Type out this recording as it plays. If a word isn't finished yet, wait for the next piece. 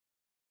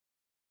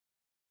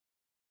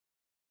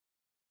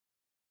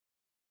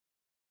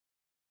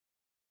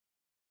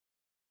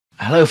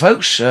Hello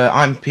folks,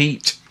 I'm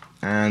Pete,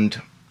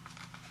 and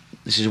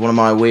this is one of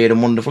my weird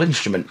and wonderful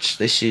instruments.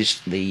 This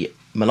is the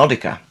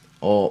Mylodica,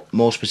 or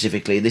more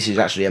specifically, this is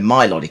actually a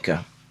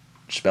Mylodica,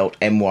 spelt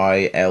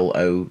M-Y-L-O-D-I-C-A.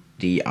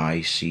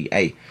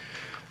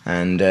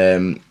 And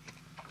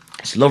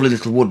it's a lovely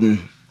little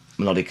wooden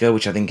Mylodica,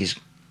 which I think is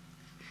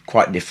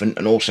quite different,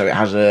 and also it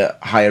has a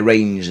higher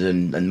range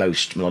than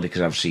most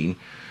Mylodicas I've seen,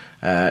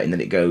 in that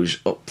it goes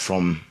up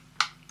from,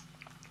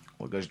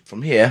 well, it goes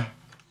from here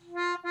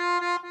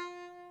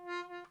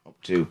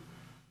to,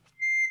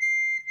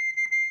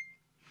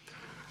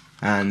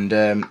 and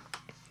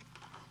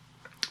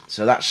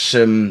so that's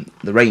the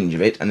range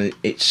of it, and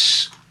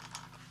it's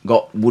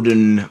got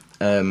wooden,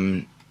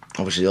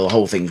 obviously the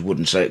whole thing's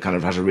wooden, so it kind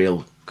of has a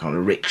real kind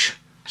of rich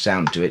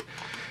sound to it.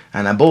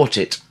 And I bought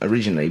it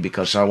originally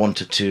because I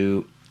wanted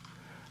to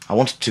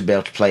be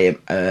able to play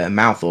a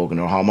mouth organ,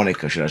 or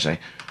harmonica should I say,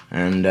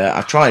 and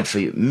I've tried for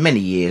many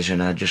years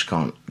and I just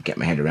can't get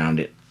my head around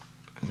it,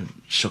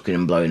 sucking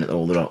and blowing it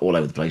all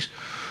over the place.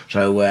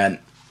 So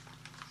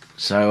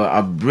so I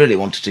really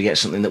wanted to get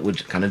something that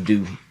would kind of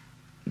do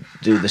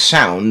the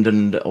sound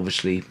and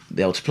obviously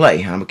be able to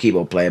play. I'm a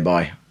keyboard player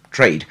by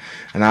trade,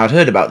 and I'd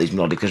heard about these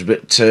melodicas,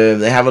 but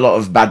they have a lot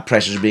of bad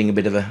press as being a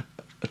bit of a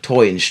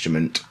toy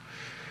instrument.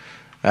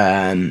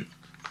 And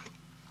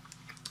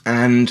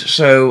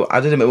so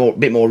I did a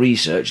bit more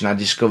research, and I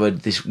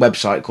discovered this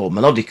website called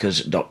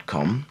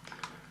Mylodicas.com,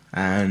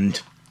 and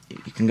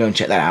you can go and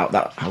check that out.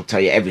 That'll tell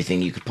you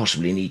everything you could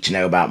possibly need to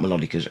know about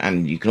melodicas.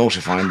 And you can also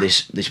find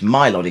this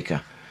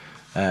Mylodica,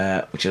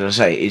 which, as I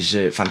say, is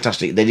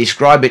fantastic. They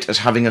describe it as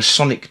having a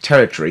sonic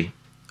territory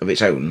of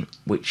its own,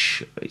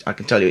 which I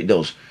can tell you it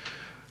does,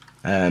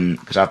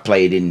 because I've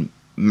played in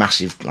a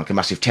massive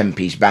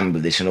 10-piece band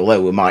with this, and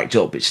although we're mic'd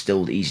up, it's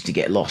still easy to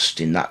get lost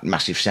in that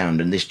massive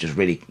sound, and this just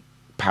really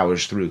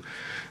powers through.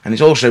 And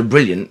it's also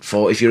brilliant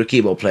for if you're a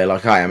keyboard player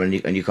like I am,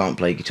 and you can't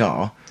play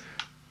guitar.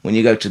 When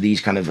you go to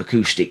these kind of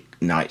acoustic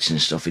nights and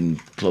stuff in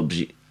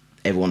clubs,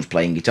 everyone's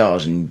playing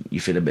guitars, and you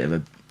feel a bit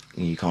of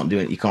you can't do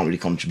it, you can't really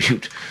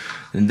contribute.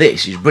 And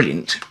this is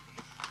brilliant,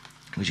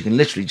 because you can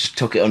literally just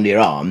tuck it under your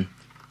arm,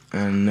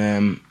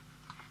 and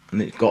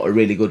it's got a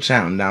really good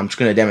sound. Now I'm just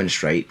going to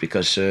demonstrate,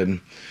 because I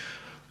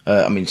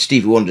mean,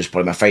 Stevie Wonder's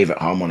probably my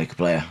favourite harmonica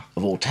player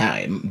of all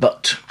time,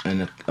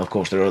 and of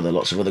course there are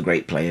lots of other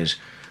great players,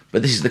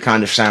 but this is the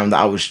kind of sound that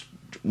I was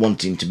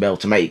wanting to be able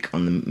to make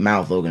on the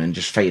mouth organ and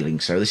just failing.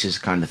 So this is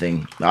the kind of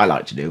thing that I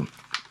like to do.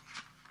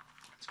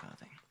 This kind of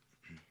thing.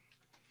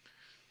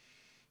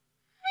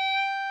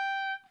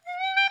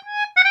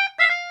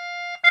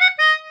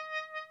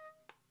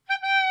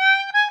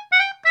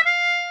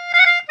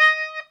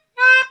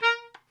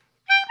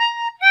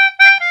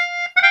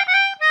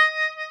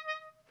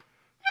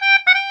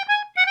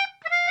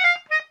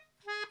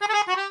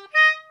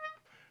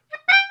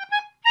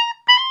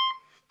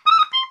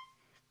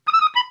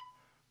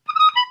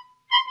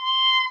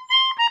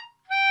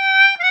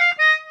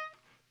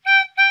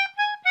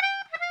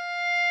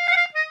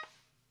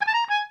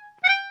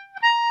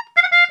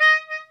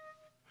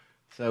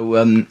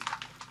 So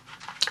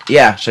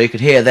yeah, so you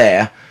could hear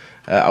there,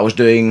 I was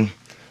doing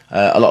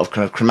a lot of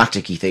kind of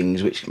chromatic-y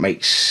things, which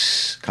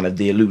makes kind of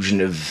the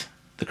illusion of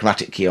the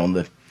chromatic key on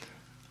the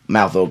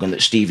mouth organ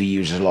that Stevie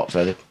uses a lot.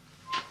 So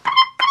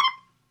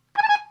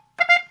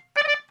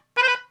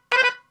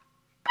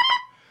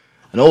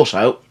and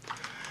also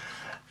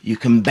you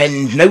can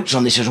bend notes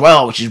on this as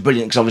well, which is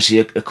brilliant, because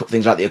obviously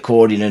things like the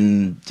accordion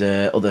and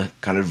other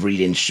kind of reed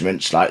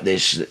instruments like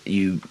this,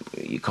 you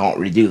can't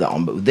really do that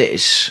on. But with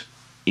this,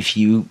 if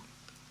you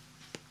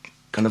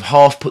kind of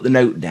half put the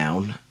note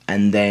down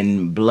and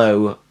then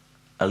blow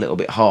a little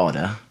bit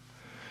harder,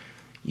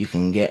 you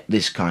can get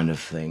this kind of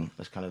thing.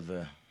 That's kind of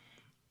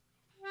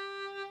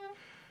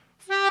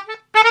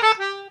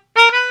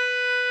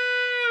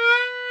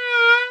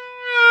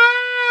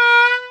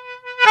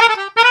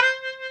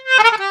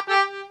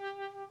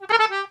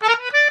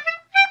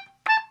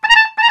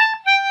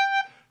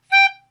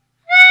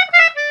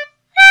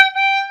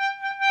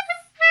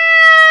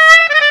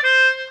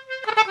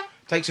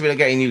takes a bit of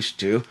getting used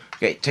to.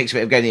 It takes a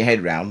bit of getting your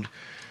head round,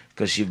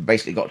 because you've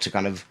basically got to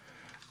kind of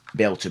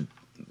be able to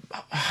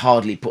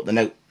hardly put the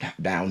note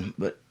down,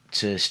 but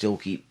to still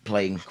keep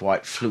playing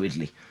quite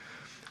fluidly.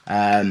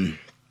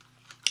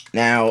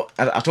 Now,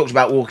 I talked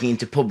about walking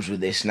into pubs with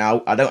this.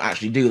 Now, I don't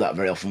actually do that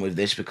very often with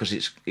this, because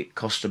it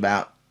costs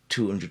about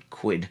 200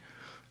 quid.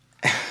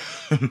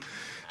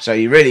 So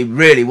you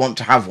really want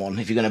to have one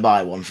if you're going to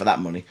buy one for that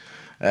money.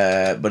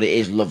 But it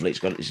is lovely. It's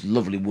got this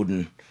lovely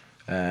wooden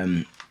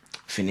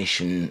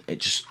finish, and it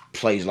just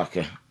plays like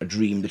a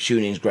dream. The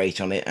tuning's great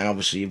on it, and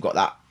obviously you've got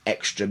that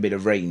extra bit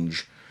of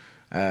range,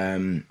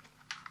 and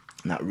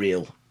that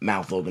real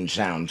mouth organ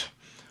sound.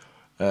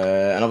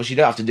 And obviously you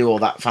don't have to do all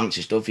that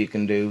fancy stuff. You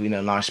can do,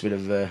 a nice bit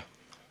of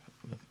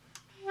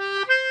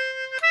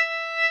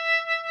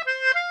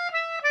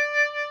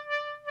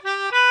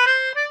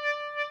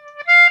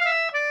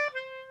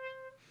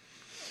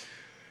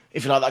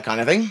if you like that kind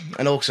of thing.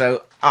 And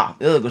also,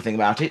 the other good thing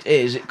about it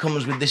is it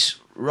comes with this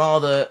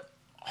rather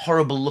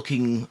horrible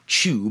looking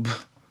tube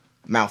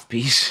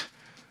mouthpiece,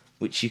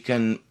 which you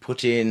can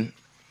put in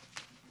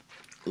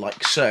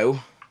like so,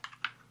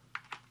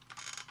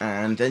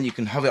 and then you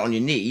can have it on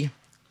your knee,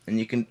 and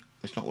you can,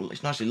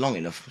 it's nicely long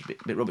enough,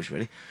 it's a bit rubbish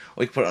really,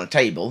 or you can put it on a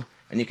table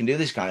and you can do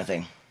this kind of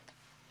thing.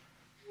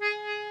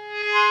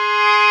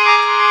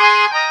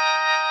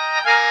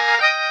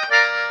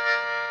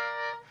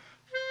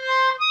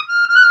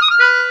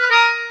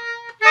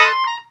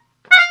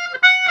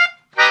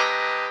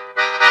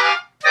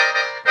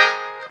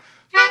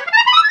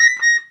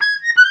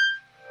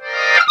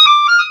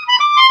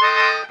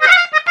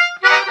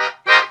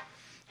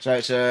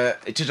 So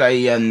it is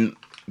a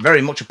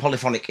very much a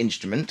polyphonic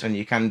instrument, and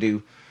you can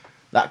do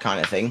that kind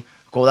of thing.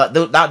 Of course,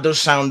 that does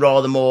sound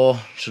rather more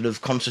sort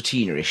of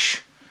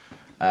concertina-ish,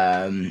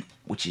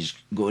 which is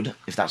good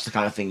if that's the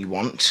kind of thing you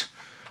want.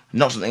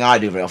 Not something I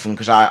do very often,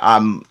 because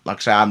I'm like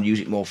I say, I'm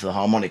using it more for the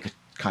harmonica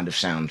kind of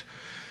sound.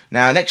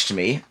 Now next to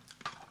me,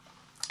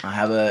 I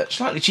have a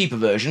slightly cheaper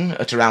version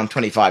at around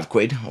 25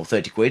 quid or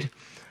 30 quid,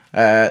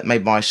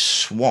 made by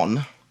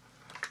Swan,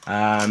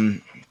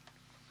 and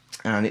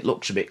it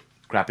looks a bit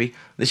crappy.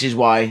 This is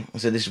why I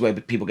said this is where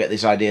people get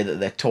this idea that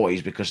they're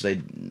toys, because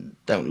they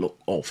don't look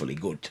awfully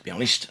good, to be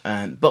honest.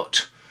 And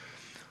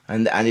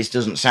this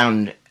doesn't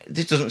sound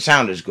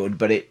as good,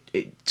 but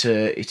it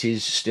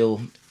is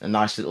still a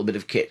nice little bit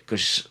of kit,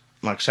 because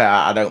like I say,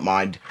 I don't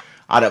mind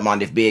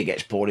if beer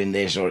gets poured in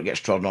this or it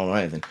gets trodden on or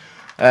anything.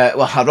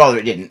 Well, I'd rather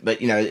it didn't,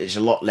 but you know, it's a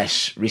lot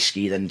less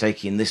risky than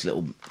taking this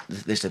little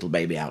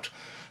baby out.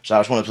 So I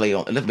just want to play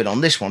a little bit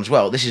on this one as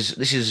well. This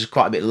is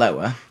quite a bit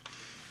lower.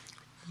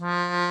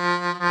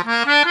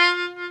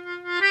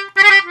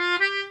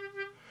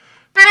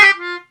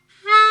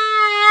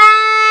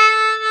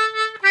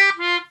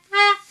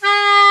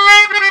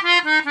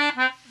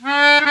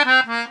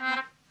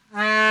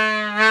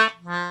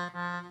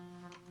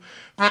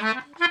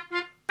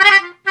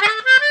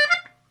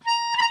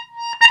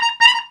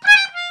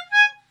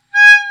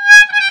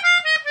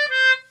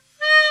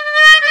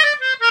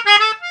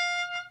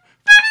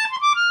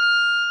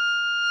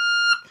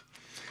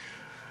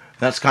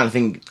 That's the kind of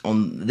thing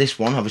on this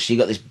one. Obviously,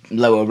 you got this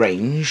lower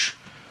range.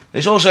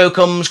 This also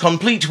comes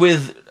complete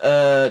with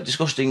a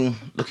disgusting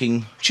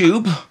looking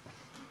tube.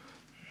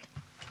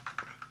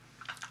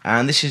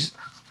 And this is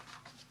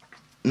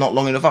not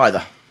long enough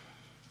either.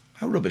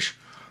 How rubbish.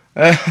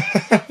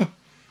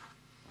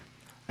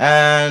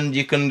 And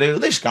you can do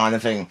this kind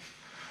of thing.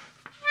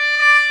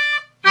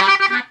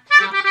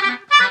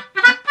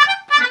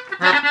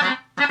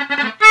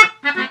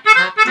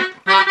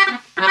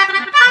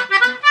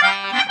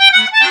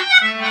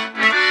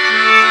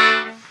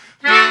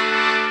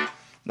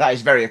 That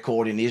is very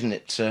accordion, isn't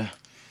it?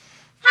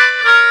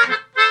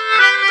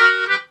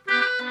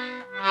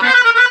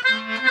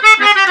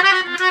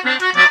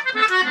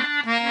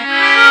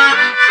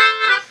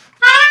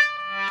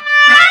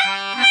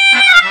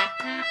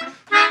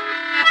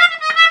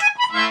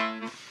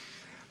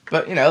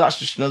 But you know, that's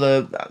just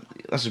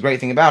that's a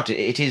great thing about it.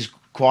 It is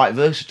quite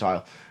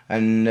versatile,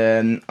 and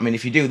I mean,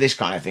 if you do this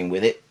kind of thing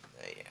with it,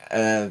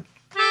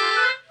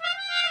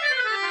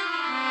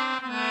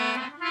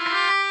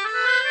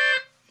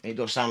 it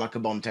does sound like a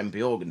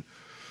Bon-Tempi organ,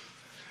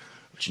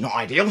 which is not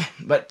ideal.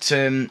 But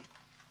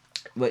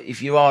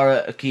if you are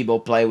a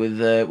keyboard player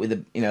with a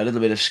little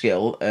bit of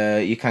skill,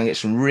 you can get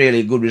some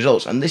really good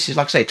results. And this is,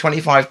 like I say,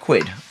 25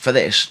 quid for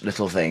this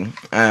little thing.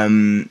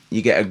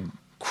 You get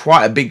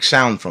quite a big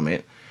sound from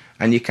it,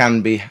 and you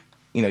can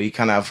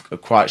have a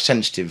quite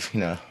sensitive,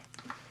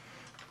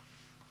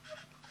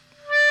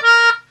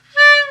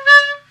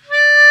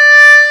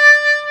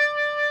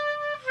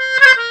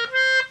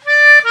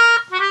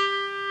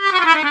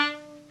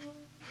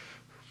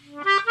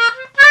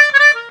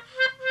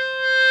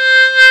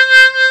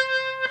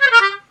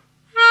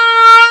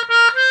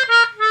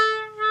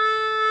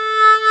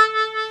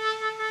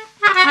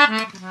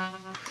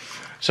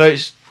 So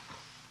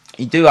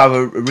you do have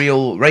a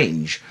real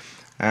range,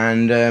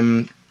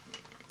 and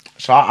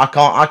so I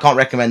can't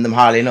recommend them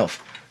highly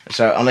enough.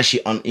 So unless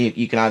you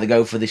can either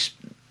go for this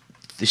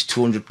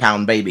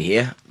 £200 baby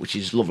here, which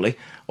is lovely,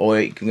 or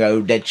you can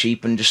go dead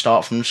cheap and just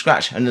start from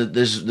scratch. And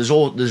there's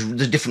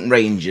different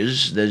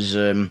ranges. There's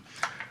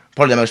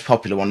probably the most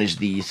popular one is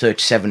the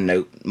 37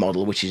 note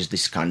model, which is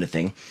this kind of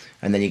thing,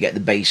 and then you get the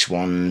bass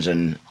ones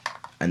and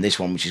this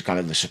one, which is kind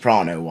of the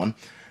soprano one.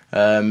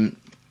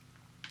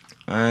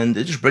 And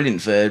they're just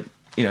brilliant for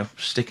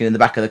sticking in the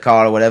back of the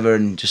car or whatever,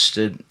 and just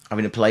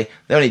having to play.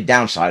 The only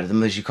downside of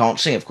them is you can't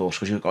sing, of course,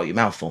 because you've got your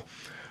mouth full.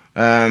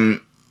 So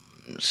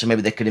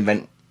maybe they could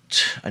invent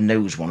a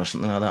nose one or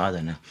something like that. I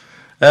don't know.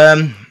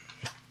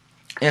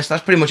 Yes,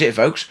 that's pretty much it,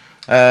 folks.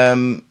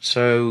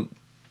 So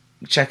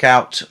check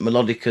out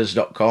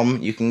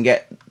Mylodicas.com. You can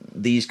get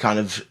these kind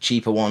of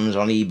cheaper ones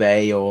on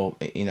eBay or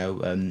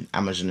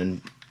Amazon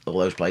and all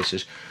those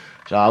places.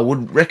 So I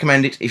would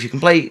recommend it if you can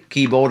play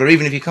keyboard, or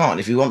even if you can't.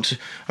 If you want to,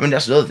 I mean,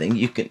 that's the other thing.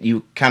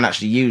 You can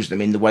actually use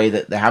them in the way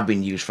that they have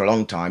been used for a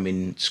long time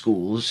in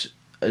schools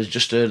as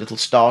just a little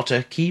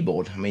starter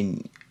keyboard. I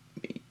mean,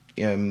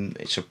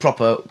 it's a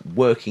proper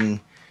working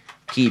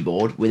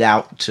keyboard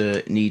without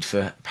need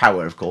for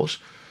power, of course.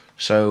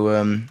 So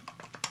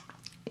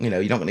you know,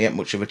 you're not going to get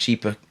much of a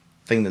cheaper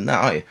thing than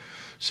that, are you?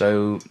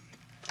 So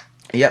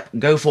yep,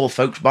 go forth,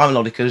 folks, buy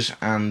Mylodicas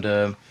and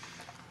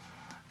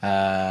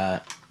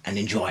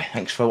enjoy.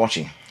 Thanks for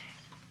watching.